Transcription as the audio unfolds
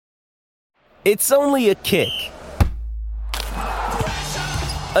It's only a kick,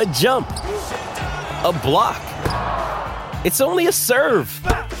 a jump, a block. It's only a serve.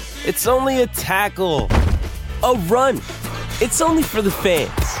 It's only a tackle, a run. It's only for the fans.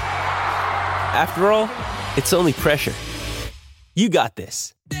 After all, it's only pressure. You got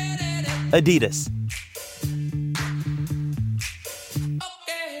this. Adidas.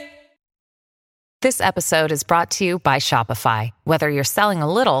 This episode is brought to you by Shopify. Whether you're selling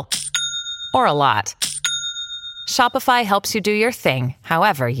a little or a lot, Shopify helps you do your thing,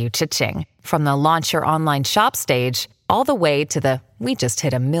 however you cha-ching. From the launch your online shop stage, all the way to the we just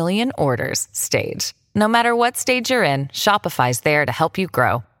hit 1 million orders stage. No matter what stage you're in, Shopify's there to help you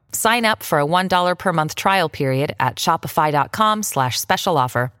grow. Sign up for a $1 per month trial period at shopify.com/special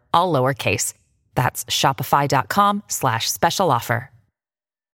offer, all lowercase. That's shopify.com/special offer.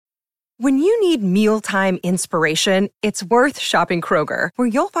 When you need mealtime inspiration, it's worth shopping Kroger, where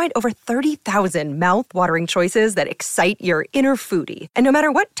you'll find over 30,000 mouth-watering choices that excite your inner foodie. And no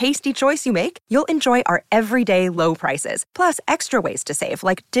matter what tasty choice you make, you'll enjoy our everyday low prices, plus extra ways to save,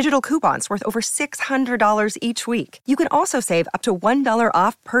 like digital coupons worth over $600 each week. You can also save up to $1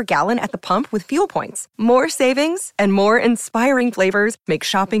 off per gallon at the pump with fuel points. More savings and more inspiring flavors make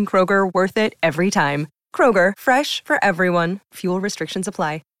shopping Kroger worth it every time. Kroger, fresh for everyone. Fuel restrictions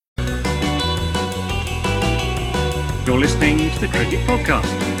apply. You're listening to the Cricket Podcast.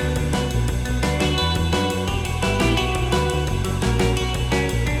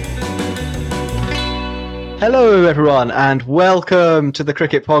 Hello, everyone, and welcome to the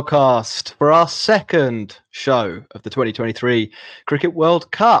Cricket Podcast for our second show of the 2023 Cricket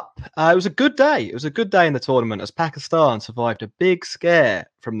World Cup. It was a good day. It was a good day in the tournament as Pakistan survived a big scare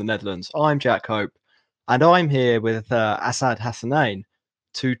from the Netherlands. I'm Jack Hope, and I'm here with Asad Hassanain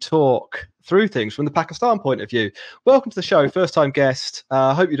to talk through things from the Pakistan point of view. Welcome to the show, first-time guest.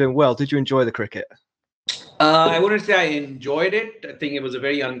 I hope you're doing well. Did you enjoy the cricket? I wouldn't say I enjoyed it. I think it was a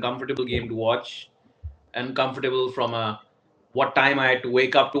very uncomfortable game to watch. Uncomfortable from what time I had to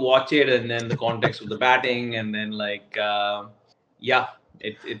wake up to watch it, and then the context of the batting, and then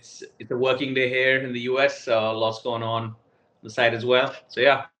it's a working day here in the US. Lots going on the side as well. So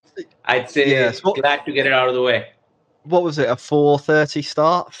yeah, I'd say glad to get it out of the way. What was it, a 4:30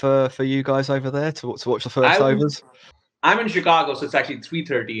 start for you guys over there to watch the first overs? I'm in Chicago, so it's actually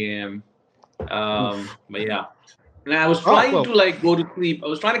 3:30 a.m. But yeah, and I was trying to go to sleep. I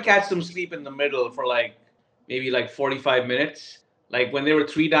was trying to catch some sleep in the middle for maybe 45 minutes. Like when they were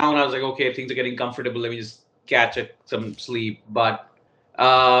 3 down, I was like, okay, things are getting comfortable. Let me just catch some sleep. But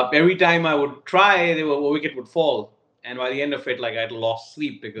every time I would try, a wicket would fall, and by the end of it, I had lost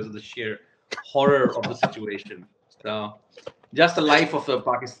sleep because of the sheer horror of the situation. So, just the life of a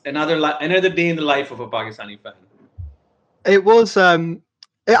Pakistan. Another day in the life of a Pakistani fan. It was. I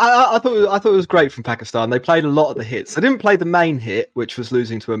thought it was great from Pakistan. They played a lot of the hits. They didn't play the main hit, which was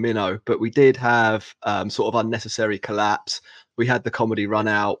losing to a minnow, but we did have sort of unnecessary collapse. We had the comedy run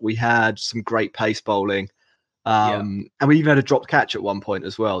out. We had some great pace bowling, and we even had a dropped catch at one point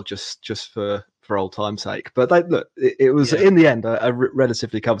as well, just for old time's sake. But it was in the end a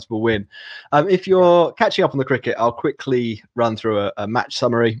relatively comfortable win. If you're catching up on the cricket, I'll quickly run through a match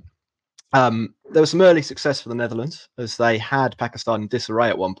summary. There was some early success for the Netherlands as they had Pakistan in disarray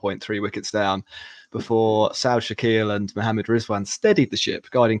at one point, 3 wickets down, before Saud Shakil and Mohammad Rizwan steadied the ship,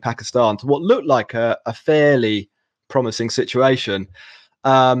 guiding Pakistan to what looked like a fairly promising situation.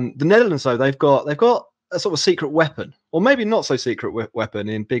 The Netherlands, though, they've got a sort of secret weapon, or maybe not so secret weapon,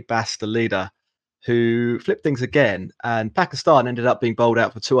 in Big Bass, the leader, who flipped things again, and Pakistan ended up being bowled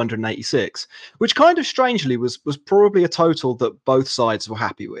out for 286, which kind of strangely was probably a total that both sides were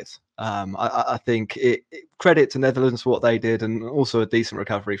happy with. I think it credit to Netherlands for what they did, and also a decent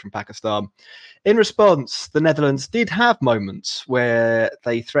recovery from Pakistan. In response, the Netherlands did have moments where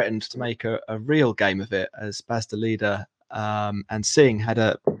they threatened to make a real game of it, as Baz the leader and Singh had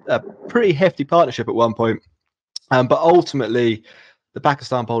a pretty hefty partnership at one point, but ultimately the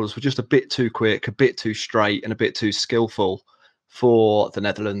Pakistan bowlers were just a bit too quick, a bit too straight, and a bit too skillful for the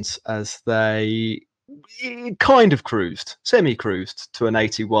Netherlands, as they kind of semi-cruised to an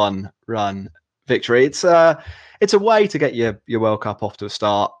 81-run victory. It's a way to get your World Cup off to a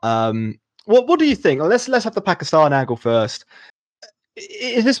start. What do you think? Let's have the Pakistan angle first.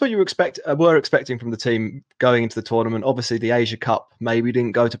 Is this what you were expecting from the team going into the tournament? Obviously, the Asia Cup maybe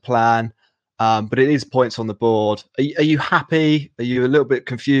didn't go to plan. But it is points on the board. Are you happy? Are you a little bit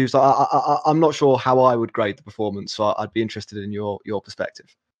confused? I'm not sure how I would grade the performance, so I'd be interested in your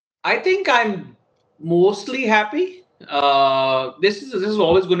perspective. I think I'm mostly happy. This is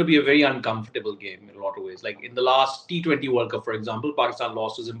always going to be a very uncomfortable game in a lot of ways. Like in the last T20 World Cup, for example, Pakistan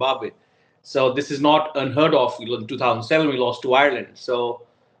lost to Zimbabwe. So this is not unheard of. In 2007, we lost to Ireland. So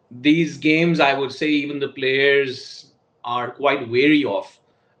these games, I would say, even the players are quite wary of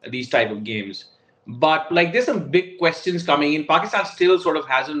these type of games. But like, there's some big questions coming in. Pakistan still sort of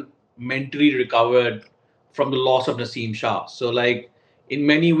hasn't mentally recovered from the loss of Naseem Shah. So like, in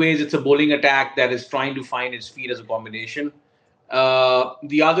many ways, it's a bowling attack that is trying to find its feet as a combination.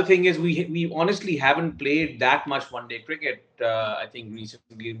 The other thing is we honestly haven't played that much one-day cricket. I think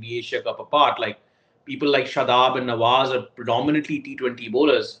recently in the Asia Cup apart, like people like Shadab and Nawaz are predominantly T20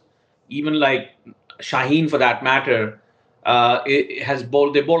 bowlers. Even like Shaheen, for that matter,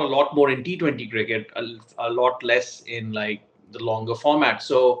 they bowl a lot more in T20 cricket, a lot less in like the longer format.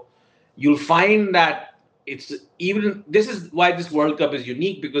 So you'll find that this is why this World Cup is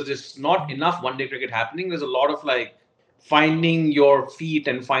unique, because there's not enough one-day cricket happening. There's a lot of like finding your feet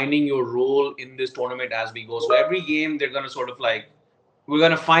and finding your role in this tournament as we go. So every game they're going to sort of like, we're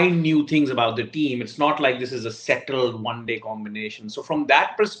going to find new things about the team. It's not like this is a settled one-day combination. So from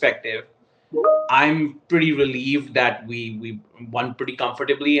that perspective, I'm pretty relieved that we won pretty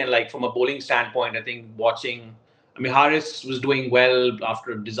comfortably. And like from a bowling standpoint, I think Haris was doing well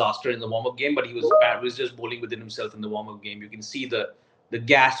after a disaster in the warm-up game, but he was just bowling within himself in the warm-up game. You can see the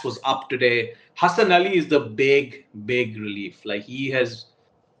gas was up today. Hassan Ali is the big relief. Like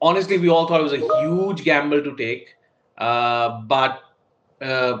honestly, we all thought it was a huge gamble to take, but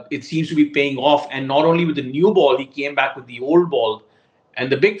it seems to be paying off. And not only with the new ball, he came back with the old ball. And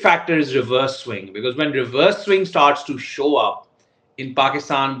the big factor is reverse swing, because when reverse swing starts to show up in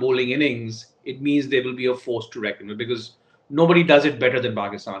Pakistan bowling innings, it means they will be a force to reckon with, because nobody does it better than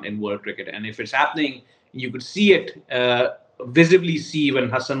Pakistan in world cricket. And if it's happening, you could see it, visibly see when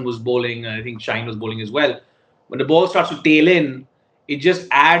Hassan was bowling, and I think Shaheen was bowling as well. When the ball starts to tail in, it just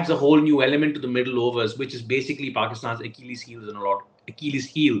adds a whole new element to the middle overs, which is basically Pakistan's Achilles heel in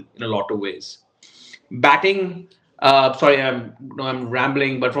a lot of ways. Batting, sorry, I'm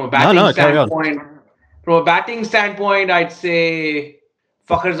rambling, but from a batting standpoint, I'd say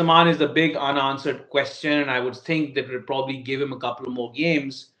Fakhar Zaman is the big unanswered question, and I would think that we'll probably give him a couple of more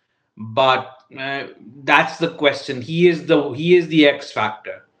games. But that's the question. He is the X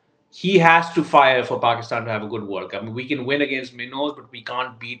factor. He has to fire for Pakistan to have a good World Cup. I mean, we can win against minnows, but we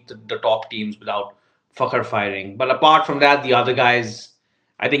can't beat the top teams without Fakhar firing. But apart from that, the other guys,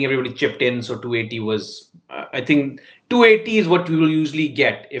 I think everybody chipped in. So 280 was, I think 280 is what we will usually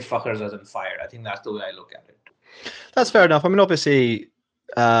get if Fakhar doesn't fire. I think that's the way I look at it. That's fair enough. I mean, obviously,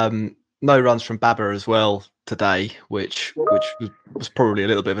 no runs from Babar as well today, which was probably a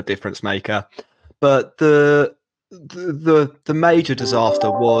little bit of a difference maker. But the major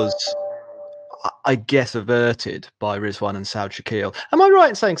disaster was, I guess, averted by Rizwan and Saud Shakil. Am I right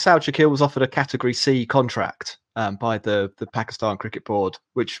in saying Saud Shakil was offered a Category C contract by the Pakistan Cricket Board,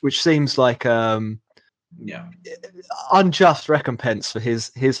 which seems like unjust recompense for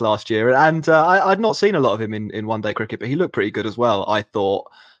his last year? And I'd not seen a lot of him in one-day cricket, but he looked pretty good as well, I thought,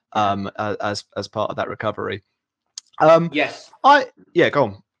 as part of that recovery. Yes. Go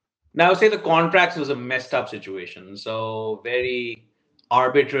on. Now, I would say the contracts was a messed up situation. So very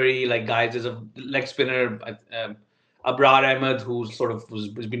arbitrary. Like, guys, there's a leg spinner, Abrar Ahmed, who sort of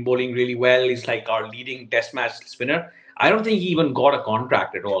has been bowling really well. He's like our leading test match spinner. I don't think he even got a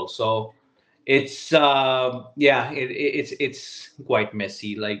contract at all. So it's it's quite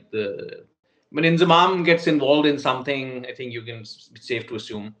messy. Like when Inzamam gets involved in something, I think you can be safe to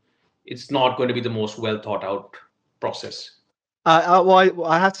assume it's not going to be the most well thought out process.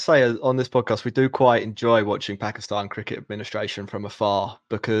 I have to say, on this podcast, we do quite enjoy watching Pakistan cricket administration from afar,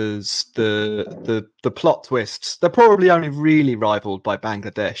 because the plot twists, they're probably only really rivaled by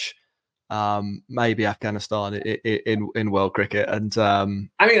Bangladesh, maybe Afghanistan in world cricket. And I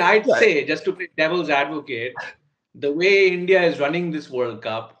mean, I'd say, just to play devil's advocate, the way India is running this World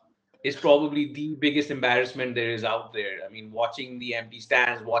Cup is probably the biggest embarrassment there is out there. I mean, watching the empty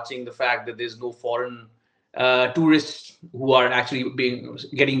stands, watching the fact that there's no foreign tourists who are actually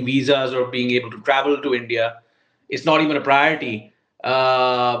getting visas or being able to travel to India, it's not even a priority.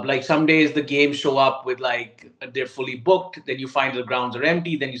 Like, some days the games show up with like they're fully booked, then you find the grounds are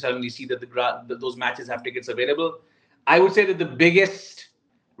empty, then you suddenly see that those matches have tickets available. I would say that the biggest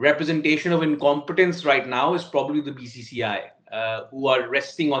representation of incompetence right now is probably the BCCI, who are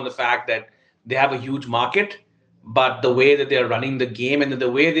resting on the fact that they have a huge market, but the way that they are running the game and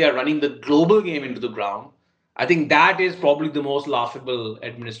the way they are running the global game into the ground, I think that is probably the most laughable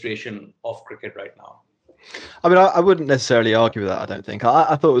administration of cricket right now. I mean, I wouldn't necessarily argue with that, I don't think.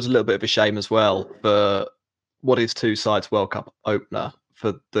 I thought it was a little bit of a shame as well for what is two sides World Cup opener,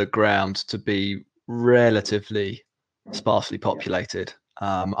 for the ground to be relatively sparsely populated.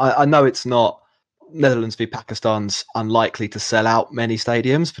 I know it's not Netherlands v Pakistan's unlikely to sell out many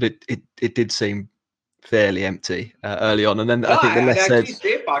stadiums, but it did seem fairly empty early on. And then I think the less said,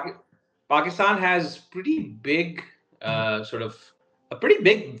 Pakistan has pretty big, sort of a pretty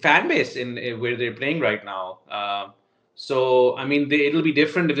big fan base in where they're playing right now. So I mean, it'll be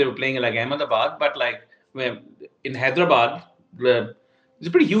different if they were playing like Ahmedabad, but like in Hyderabad, there's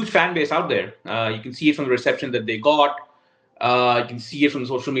a pretty huge fan base out there. You can see it from the reception that they got. You can see it from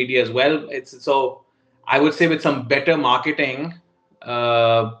social media as well. So I would say with some better marketing,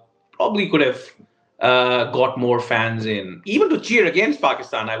 probably could have got more fans in. Even to cheer against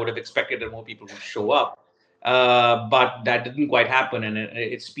Pakistan, I would have expected that more people would show up. But that didn't quite happen. And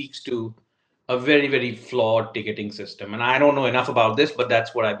it speaks to a very, very flawed ticketing system. And I don't know enough about this, but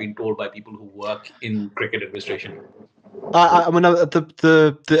that's what I've been told by people who work in cricket administration. I mean,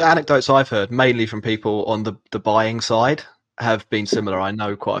 the anecdotes I've heard, mainly from people on the buying side, have been similar. I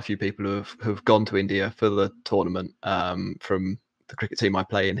know quite a few people who've gone to India for the tournament from the cricket team I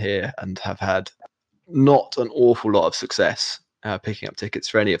play in here, and have had not an awful lot of success picking up tickets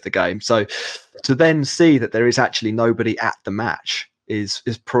for any of the games. So to then see that there is actually nobody at the match is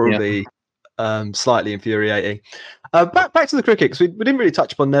probably slightly infuriating. Back to the cricket, because we didn't really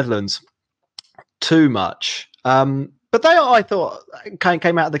touch upon Netherlands too much. But they, I thought,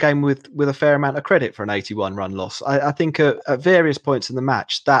 came out of the game with a fair amount of credit for an 81-run loss. I think at various points in the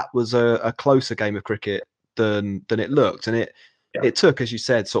match, that was a closer game of cricket than it looked. And it took, as you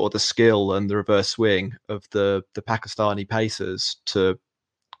said, sort of the skill and the reverse swing of the Pakistani pacers to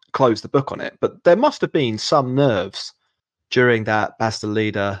close the book on it. But there must have been some nerves during that Basta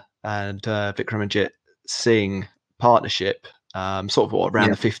Leader and Vikramjit Singh partnership, sort of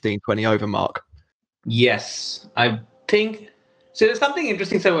around the 15-20 over mark. Yes, I think so. There's something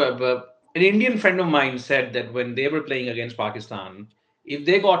interesting. So, an Indian friend of mine said that when they were playing against Pakistan, if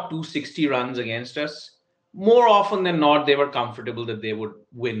they got 260 runs against us, more often than not, they were comfortable that they would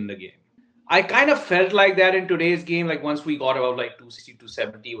win the game. I kind of felt like that in today's game. Like once we got about like 260,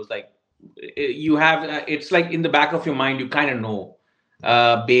 270, it was like you have. It's like in the back of your mind, you kind of know,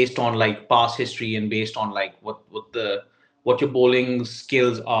 based on like past history and based on like what your bowling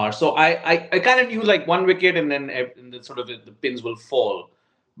skills are. So I kind of knew like one wicket and then sort of the pins will fall.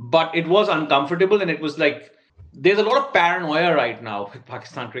 But it was uncomfortable, and it was like there's a lot of paranoia right now with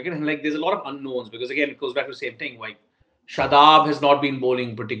Pakistan cricket, and like there's a lot of unknowns, because again it goes back to the same thing. Like Shadab has not been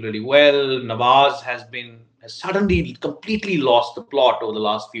bowling particularly well. Nawaz has suddenly completely lost the plot over the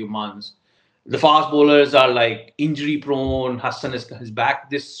last few months. The fast bowlers are like injury prone. Hassan is back.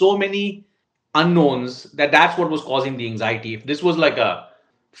 There's so many unknowns that's what was causing the anxiety. If this was like a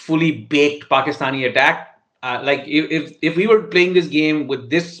fully baked Pakistani attack, like if we were playing this game with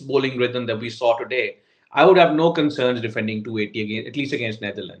this bowling rhythm that we saw today, I would have no concerns defending 280 again, at least against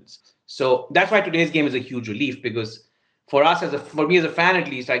Netherlands. So that's why today's game is a huge relief, because for me as a fan at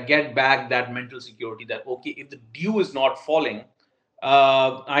least, I get back that mental security that okay, if the dew is not falling,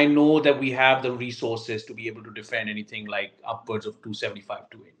 I know that we have the resources to be able to defend anything like upwards of 275,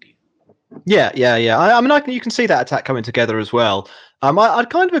 280. Yeah. I mean, you can see that attack coming together as well. I'd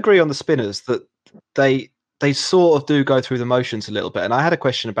kind of agree on the spinners that they sort of do go through the motions a little bit, and I had a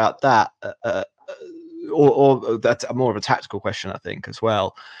question about that, or that's more of a tactical question, I think, as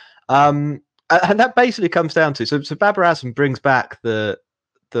well. And that basically comes down to so Babar Azam brings back the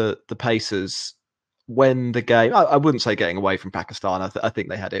pacers when the game. I wouldn't say getting away from Pakistan. I think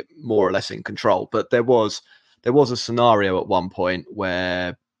they had it more or less in control, but there was a scenario at one point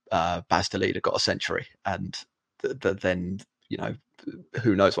where Basta Leader got a century, and then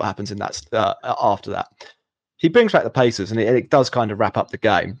who knows what happens in that after that. He brings back the pacers, and it does kind of wrap up the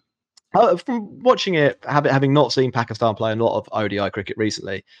game. From watching it, having not seen Pakistan play a lot of ODI cricket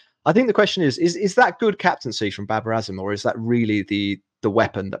recently, I think the question is that good captaincy from Babar Azam, or is that really the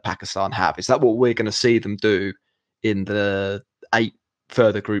weapon that Pakistan have? Is that what we're going to see them do in the 8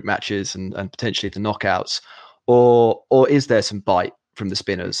 further group matches and potentially the knockouts, or is there some bite from the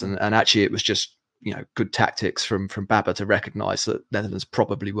spinners, and actually it was just good tactics from Babar to recognise that Netherlands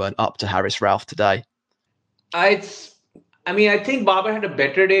probably weren't up to Haris Rauf today? I think Babar had a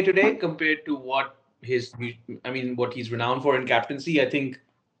better day today compared to what he's renowned for in captaincy. I think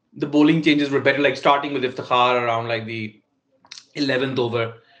the bowling changes were better, like starting with Iftikhar around like the 11th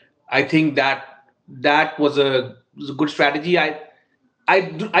over. I think that was a good strategy. I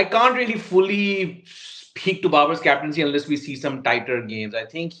can't really fully speak to Babar's captaincy unless we see some tighter games. I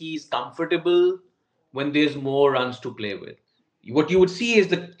think he's comfortable when there's more runs to play with. What you would see is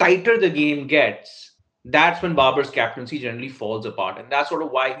the tighter the game gets, that's when Babar's captaincy generally falls apart. And that's sort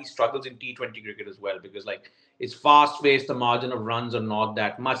of why he struggles in T20 cricket as well, because like it's fast paced, the margin of runs are not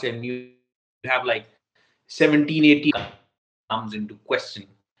that much, and you have like 17, 18 comes into question.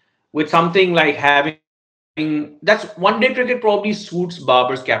 With something like having that's one day cricket probably suits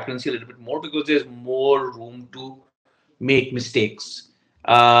Babar's captaincy a little bit more because there's more room to make mistakes.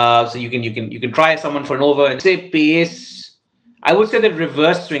 So you can try someone for an over and say pace. I would say that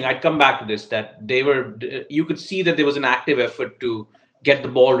reverse swing. I'd come back to this. That you could see that there was an active effort to get the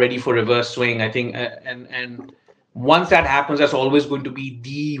ball ready for reverse swing. I think, and once that happens, that's always going to be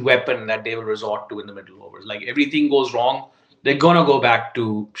the weapon that they will resort to in the middle overs. Like everything goes wrong, they're gonna go back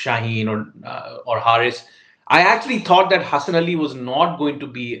to Shaheen or Haris. I actually thought that Hassan Ali was not going to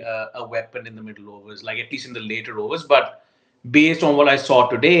be a weapon in the middle overs, like at least in the later overs. But based on what I saw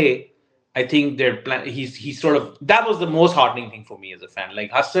today, I think he's sort of, that was the most heartening thing for me as a fan.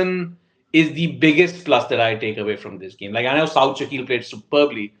 Like Hassan is the biggest plus that I take away from this game. Like I know Saud Shakil played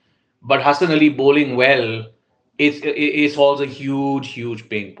superbly, but Hassan Ali bowling well is also a huge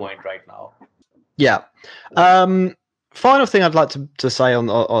pain point right now. Yeah. Final thing I'd like to say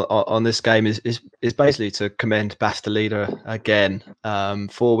on this game is basically to commend Bastolida again.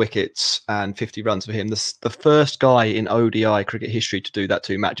 4 wickets and 50 runs for him. The first guy in ODI cricket history to do that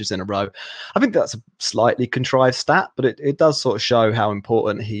 2 matches in a row. I think that's a slightly contrived stat, but it does sort of show how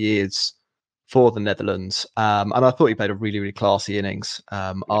important he is for the Netherlands. And I thought he played a really classy innings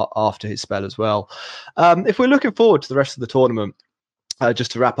after his spell as well. If we're looking forward to the rest of the tournament,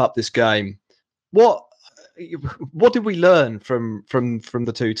 just to wrap up this game, what did we learn from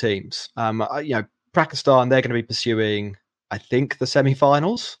the 2 teams? Pakistan, they're going to be pursuing, I think, the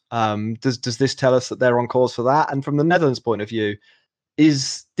semi-finals. Does this tell us that they're on course for that? And from the Netherlands' point of view,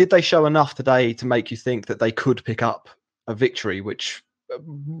 did they show enough today to make you think that they could pick up a victory, which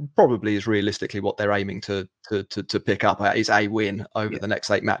probably is realistically what they're aiming to pick up, is a win over the next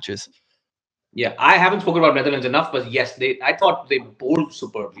 8 matches? Yeah, I haven't spoken about Netherlands enough, but yes, I thought they bowled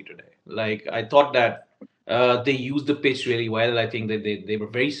superbly today. Like I thought that they used the pitch really well. I think that they were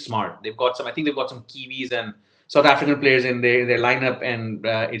very smart. I think they've got some Kiwis and South African players in their lineup, and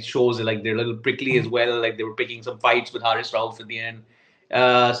it shows that, like, they're a little prickly as well. Like they were picking some fights with Haris Rauf at the end.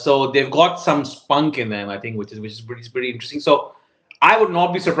 So they've got some spunk in them, I think, which is pretty interesting. So I would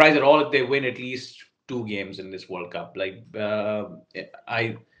not be surprised at all if they win at least 2 games in this World Cup. Like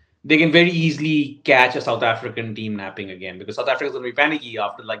they can very easily catch a South African team napping again, because South Africa is going to be panicky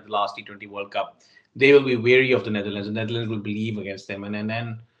after like the last T20 World Cup. They will be wary of the Netherlands. The Netherlands will believe against them, and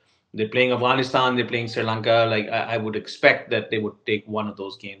then they're playing Afghanistan, they're playing Sri Lanka. Like I would expect that they would take one of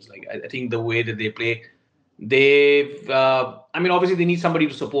those games. Like I think the way that they play, obviously they need somebody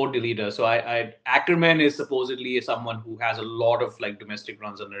to support the leader. So Ackerman is supposedly someone who has a lot of like domestic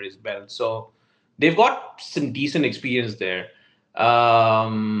runs under his belt. So they've got some decent experience there.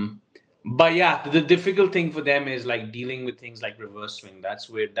 But yeah, the difficult thing for them is like dealing with things like reverse swing. That's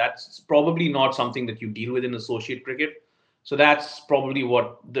probably not something that you deal with in associate cricket. So that's probably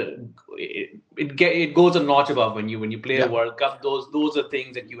what it goes a notch above when you play a World Cup. Those are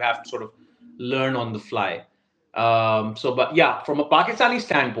things that you have to sort of learn on the fly. But yeah, from a Pakistani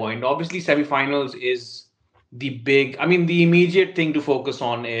standpoint, obviously semi-finals is the immediate thing to focus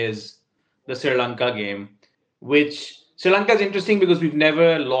on is the Sri Lanka game, which Sri Lanka is interesting because we've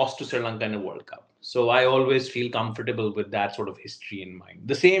never lost to Sri Lanka in a World Cup. So I always feel comfortable with that sort of history in mind.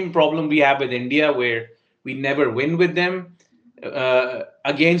 The same problem we have with India, where we never win with them,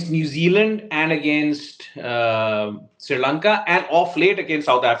 against New Zealand and against Sri Lanka, and off late against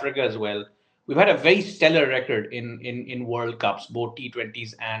South Africa as well. We've had a very stellar record in World Cups, both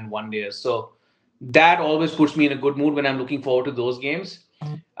T20s and one-dayers. So that always puts me in a good mood when I'm looking forward to those games.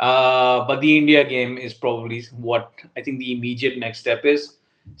 But the India game is probably what I think the immediate next step is.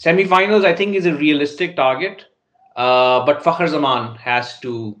 Semi-finals, I think, is a realistic target. But Fakhar Zaman has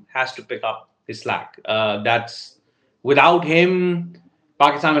to pick up his slack. Without him,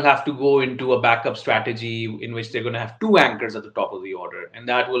 Pakistan will have to go into a backup strategy in which they're going to have 2 anchors at the top of the order, and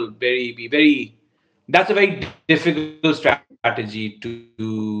that will that's a very difficult strategy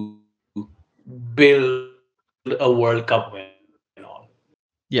to build a World Cup win.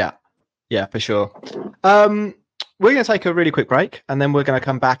 Yeah, for sure. We're going to take a really quick break, and then we're going to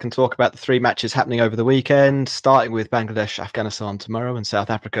come back and talk about the 3 matches happening over the weekend, starting with Bangladesh, Afghanistan tomorrow, and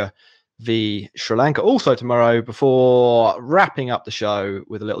South Africa v Sri Lanka also tomorrow, before wrapping up the show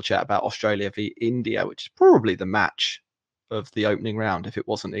with a little chat about Australia v India, which is probably the match of the opening round if it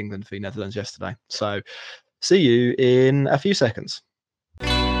wasn't England v Netherlands yesterday. So see you in a few seconds.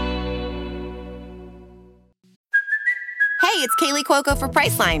 Hey, it's Kaylee Cuoco for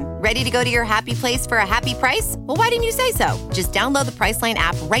Priceline. Ready to go to your happy place for a happy price? Well, why didn't you say so? Just download the Priceline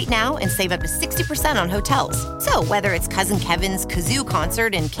app right now and save up to 60% on hotels. So whether it's Cousin Kevin's Kazoo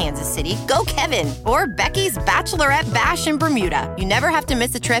Concert in Kansas City, go Kevin, or Becky's Bachelorette Bash in Bermuda, you never have to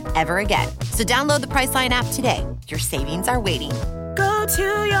miss a trip ever again. So download the Priceline app today. Your savings are waiting. Go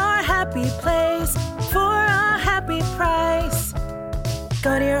to your happy place for a happy price.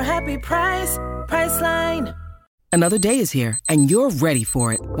 Go to your happy price, Priceline. Another day is here, and you're ready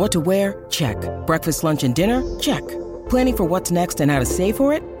for it. What to wear? Check. Breakfast, lunch, and dinner? Check. Planning for what's next and how to save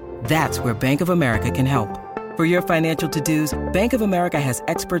for it? That's where Bank of America can help. For your financial to-dos, Bank of America has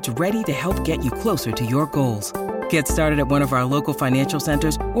experts ready to help get you closer to your goals. Get started at one of our local financial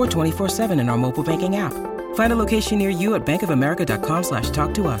centers or 24/7 in our mobile banking app. Find a location near you at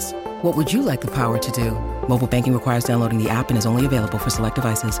bankofamerica.com/talktous. What would you like the power to do? Mobile banking requires downloading the app and is only available for select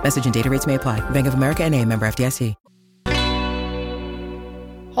devices. Message and data rates may apply. Bank of America NA, member FDIC.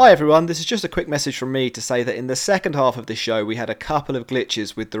 Hi everyone, this is just a quick message from me to say that in the second half of this show we had a couple of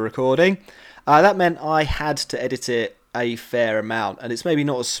glitches with the recording. That meant I had to edit it a fair amount, and it's maybe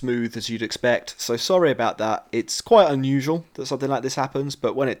not as smooth as you'd expect, so sorry about that. It's quite unusual that something like this happens,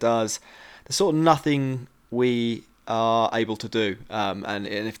 but when it does, there's sort of nothing we are able to do, and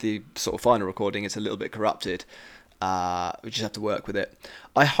if the sort of final recording is a little bit corrupted, we just have to work with it.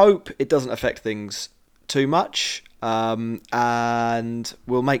 I hope it doesn't affect things too much, and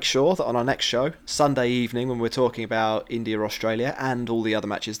we'll make sure that on our next show, Sunday evening, when we're talking about India-Australia and all the other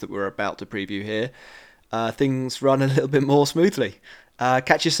matches that we're about to preview here, things run a little bit more smoothly.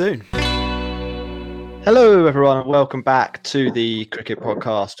 Catch you soon. Hello everyone, and welcome back to the Cricket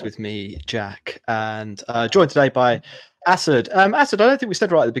Podcast with me, Jack, and joined today by Asad. Asad, I don't think we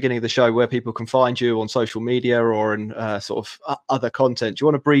said right at the beginning of the show where people can find you on social media or in sort of other content. Do you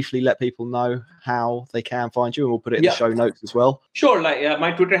want to briefly let people know how they can find you, and we'll put it in the show notes as well? Sure.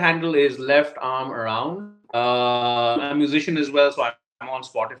 My Twitter handle is Left Arm Around. I'm a musician as well, so I'm on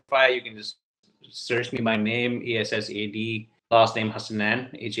Spotify. You can just search me by name, ASSAD, last name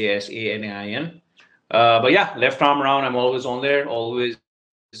Hassanin, HASANAIN. But yeah, Left Arm Around, I'm always on there, always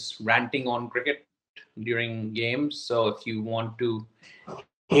ranting on cricket during games. So if you want to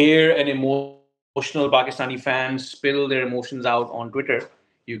hear an emotional Pakistani fan spill their emotions out on Twitter,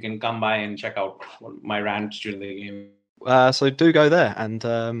 you can come by and check out my rants during the game. So do go there and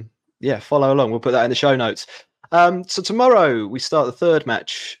follow along. We'll put that in the show notes. So tomorrow we start the third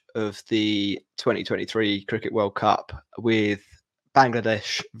match of the 2023 Cricket World Cup with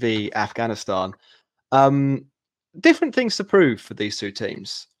Bangladesh v Afghanistan. Different things to prove for these two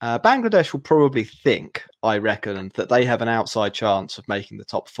teams. Bangladesh will probably think, I reckon, that they have an outside chance of making the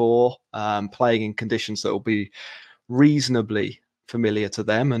top four, playing in conditions that will be reasonably familiar to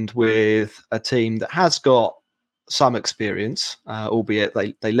them, and with a team that has got some experience, albeit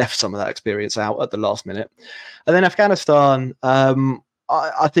they left some of that experience out at the last minute. And then Afghanistan,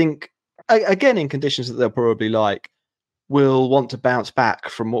 I think, again, in conditions that they'll probably like, will want to bounce back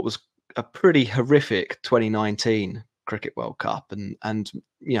from what was a pretty horrific 2019 Cricket World Cup and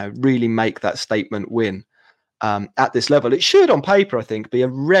really make that statement win at this level. It should, on paper, I think, be a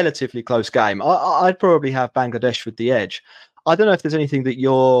relatively close game. I'd probably have Bangladesh with the edge. I don't know if there's anything that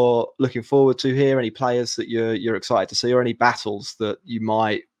you're looking forward to here, any players that you're excited to see, or any battles that you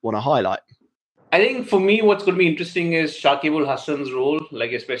might want to highlight. I think for me, what's going to be interesting is Shakib-ul-Hasan's role,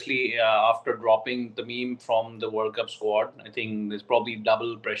 especially after dropping the meme from the World Cup squad. I think there's probably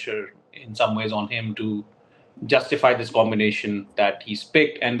double pressure in some ways on him to justify this combination that he's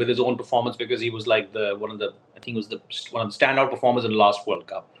picked, and with his own performance, because he was one of the standout performers in the last World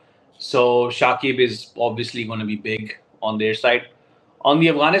Cup. So Shakib is obviously going to be big on their side. On the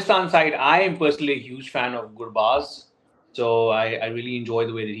Afghanistan side, I am personally a huge fan of Gurbaz. So I really enjoy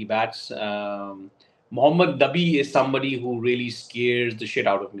the way that he bats. Mohammad Dabi is somebody who really scares the shit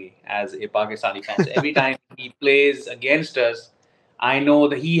out of me as a Pakistani fan. So every time he plays against us, I know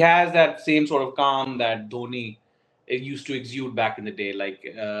that he has that same sort of calm that Dhoni used to exude back in the day.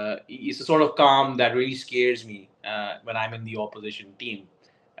 It's a sort of calm that really scares me when I'm in the opposition team.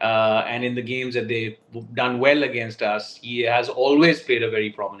 And in the games that they've done well against us, he has always played a very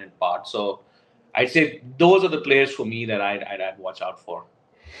prominent part. So I'd say those are the players for me that I'd watch out for.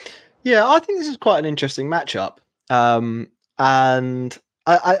 Yeah, I think this is quite an interesting matchup. And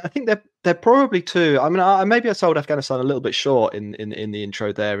I think they're probably two. I mean, maybe I sold Afghanistan a little bit short in the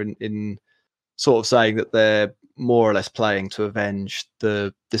intro there, in sort of saying that they're more or less playing to avenge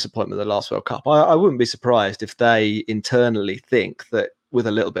the disappointment of the last World Cup. I wouldn't be surprised if they internally think that with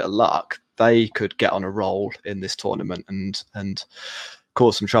a little bit of luck, they could get on a roll in this tournament and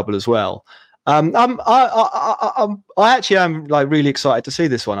cause some trouble as well. I actually am like really excited to see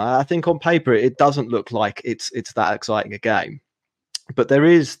this one. I think on paper it doesn't look like it's that exciting a game, but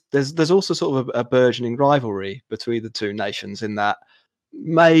there's also sort of a burgeoning rivalry between the two nations in that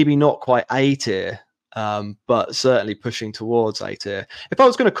maybe not quite A tier, but certainly pushing towards A tier. If I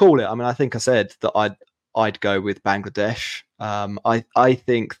was going to call it, I mean, I think I said that I'd go with Bangladesh. I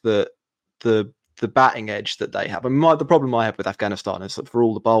think that the batting edge that they have. I mean, the problem I have with Afghanistan is that for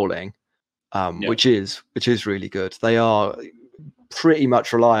all the bowling, which is really good, they are pretty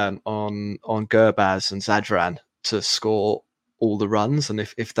much reliant on Gurbaz and Zadran to score all the runs, and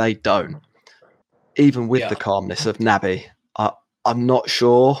if they don't, even with the calmness of Nabi, I'm not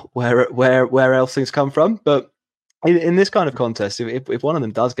sure where else things come from. But in this kind of contest, if one of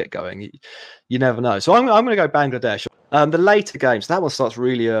them does get going, you never know. So I'm going to go Bangladesh. The later games, that one starts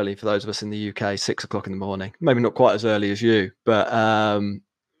really early for those of us in the UK, 6 o'clock in the morning. Maybe not quite as early as you, but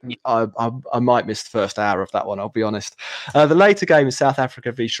I might miss the first hour of that one, I'll be honest. The later game is South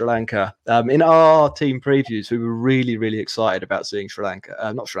Africa v Sri Lanka. In our team previews, we were really, really excited about seeing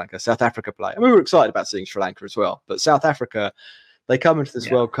South Africa play. And we were excited about seeing Sri Lanka as well. But South Africa, they come into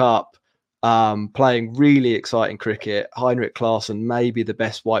this World Cup playing really exciting cricket. Heinrich Klaasen, maybe the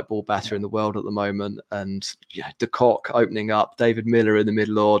best white ball batter in the world at the moment. And de Kock opening up, David Miller in the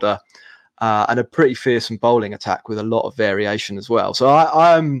middle order. And a pretty fearsome bowling attack with a lot of variation as well. So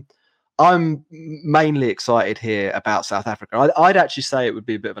I'm mainly excited here about South Africa. I'd actually say it would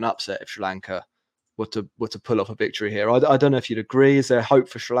be a bit of an upset if Sri Lanka were to pull off a victory here. I don't know if you'd agree. Is there hope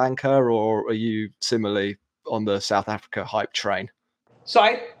for Sri Lanka, or are you similarly on the South Africa hype train? So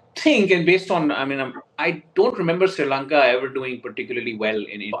I think, and based on, I don't remember Sri Lanka ever doing particularly well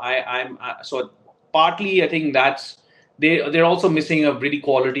in it. So partly I think that's. They're also missing a really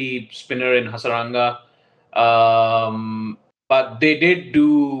quality spinner in Hasaranga, but they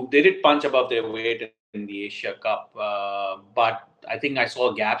did punch above their weight in the Asia Cup. But I think I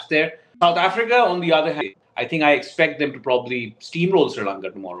saw gaps there. South Africa, on the other hand, I think I expect them to probably steamroll Sri Lanka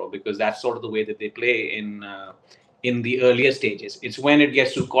tomorrow, because that's sort of the way that they play in the earlier stages. It's when it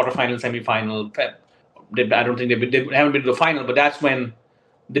gets to quarterfinal, semifinal. I don't think they haven't been to the final, but that's when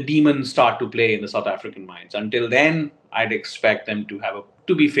the demons start to play in the South African minds. Until then, I'd expect them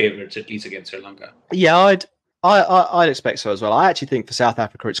to be favourites, at least against Sri Lanka. Yeah, I'd expect so as well. I actually think for South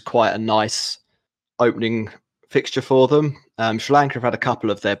Africa, it's quite a nice opening fixture for them. Sri Lanka have had a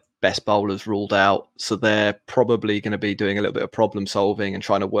couple of their best bowlers ruled out, so they're probably going to be doing a little bit of problem solving and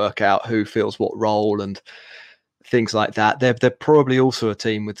trying to work out who fills what role and things like that. They're probably also a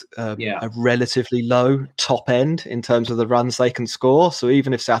team with a relatively low top end in terms of the runs they can score. So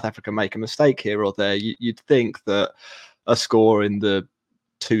even if South Africa make a mistake here or there, you'd think that a score in the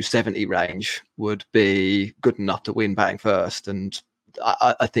 270 range would be good enough to win batting first. And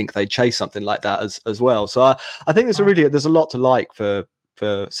I think they chase something like that as well. So I think there's a lot to like for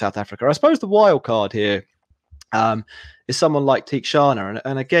South Africa. I suppose the wild card here is someone like Theekshana.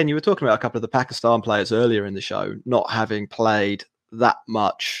 And again, you were talking about a couple of the Pakistan players earlier in the show not having played that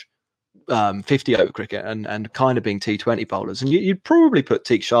much 50 over cricket and kind of being T20 bowlers. And you'd probably put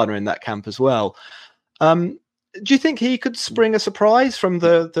Theekshana in that camp as well. Do you think he could spring a surprise from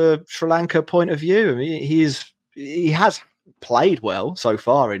the Sri Lanka point of view? I mean, he has played well so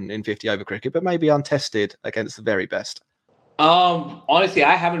far in 50 over cricket, but maybe untested against the very best. Honestly,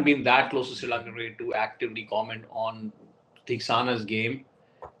 I haven't been that close to Sri Lanka to actively comment on Theekshana's game.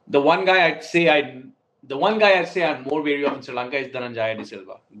 The one guy I'd say I'm more wary of in Sri Lanka is Dhananjaya De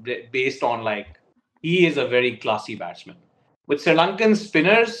Silva, based on he is a very classy batsman. With Sri Lankan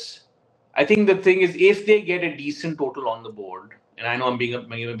spinners, I think the thing is, if they get a decent total on the board, and I know I'm being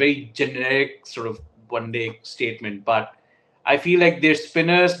a very generic sort of one-day statement, but I feel like their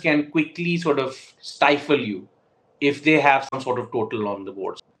spinners can quickly sort of stifle you if they have some sort of total on the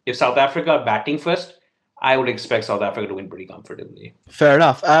board. If South Africa are batting first, I would expect South Africa to win pretty comfortably. Fair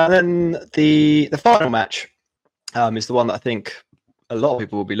enough. And then the final match is the one that I think a lot of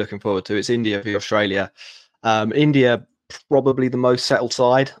people will be looking forward to. It's India v Australia. India, probably the most settled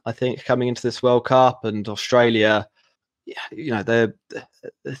side, I think, coming into this World Cup. And Australia, they're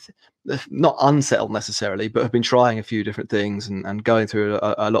not unsettled necessarily, but have been trying a few different things and going through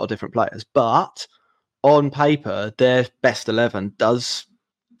a lot of different players. But on paper, their best 11 does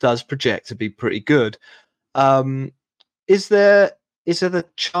project to be pretty good. Is there the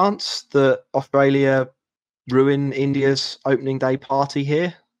chance that Australia ruin India's opening day party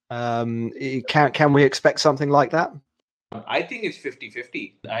here? Can we expect something like that? I think it's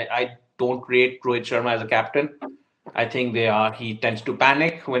 50-50. I don't rate Rohit Sharma as a captain. I think he tends to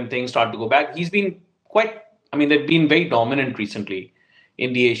panic when things start to go back. He's been they've been very dominant recently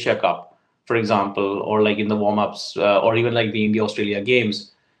in the Asia Cup. for example, or like in the warm-ups, or even like the India-Australia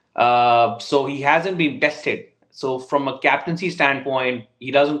games. So he hasn't been tested. So from a captaincy standpoint,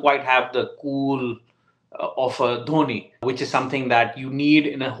 he doesn't quite have the cool of a Dhoni, which is something that you need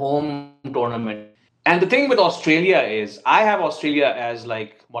in a home tournament. And the thing with Australia is I have Australia as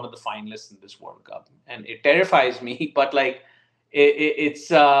like one of the finalists in this World Cup, and it terrifies me. But like it's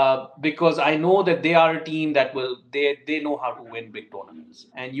because I know that they are a team that they know how to win big tournaments,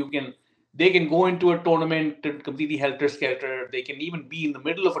 and they can go into a tournament completely helter-skelter. They can even be in the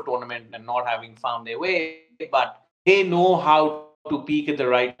middle of a tournament and not having found their way, but they know how to peak at the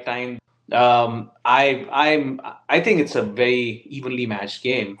right time. I think it's a very evenly matched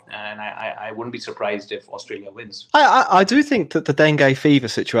game, and I wouldn't be surprised if Australia wins. I do think that the dengue fever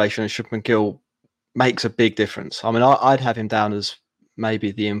situation in Shubman Gill makes a big difference. I mean, I'd have him down as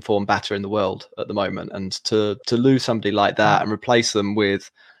maybe the informed batter in the world at the moment, and to lose somebody like that and replace them with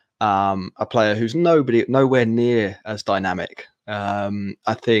a player who's nowhere near as dynamic, I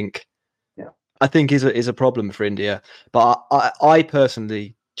think is a problem for India. But I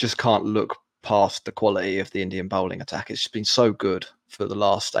personally just can't look past the quality of the Indian bowling attack. It's just been so good for the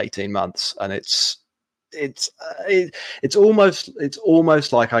last 18 months, and it's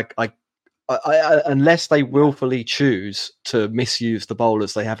almost like I unless they willfully choose to misuse the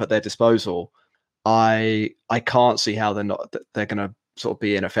bowlers they have at their disposal, I can't see how they're going to sort of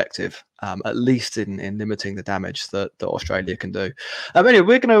be ineffective, at least in limiting the damage that Australia can do. Anyway,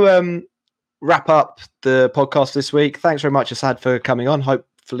 we're going to wrap up the podcast this week. Thanks very much, Asad, for coming on.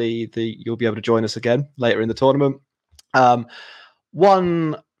 Hopefully you'll be able to join us again later in the tournament.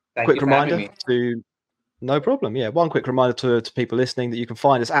 One quick reminder to people listening that you can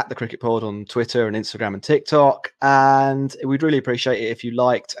find us at the Cricket Pod on Twitter and Instagram and TikTok, and we'd really appreciate it if you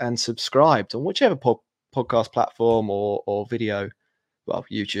liked and subscribed on whichever podcast platform or video, well,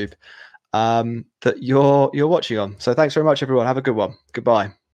 YouTube, that you're watching on. So thanks very much, everyone. Have a good one.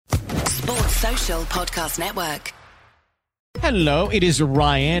 Goodbye. Sports Social Podcast Network. Hello, it is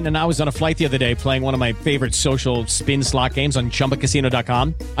Ryan, and I was on a flight the other day playing one of my favorite social spin slot games on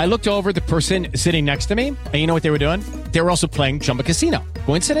ChumbaCasino.com. I looked over at the person sitting next to me, and you know what they were doing? They were also playing Chumba Casino.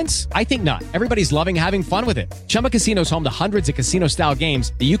 Coincidence? I think not. Everybody's loving having fun with it. Chumba Casino is home to hundreds of casino-style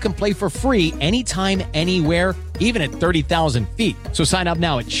games that you can play for free anytime, anywhere, even at 30,000 feet. So sign up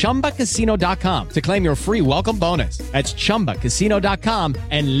now at ChumbaCasino.com to claim your free welcome bonus. That's ChumbaCasino.com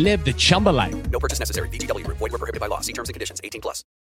and live the Chumba life. No purchase necessary. VGW. Void where prohibited by law. See terms and conditions. 18+.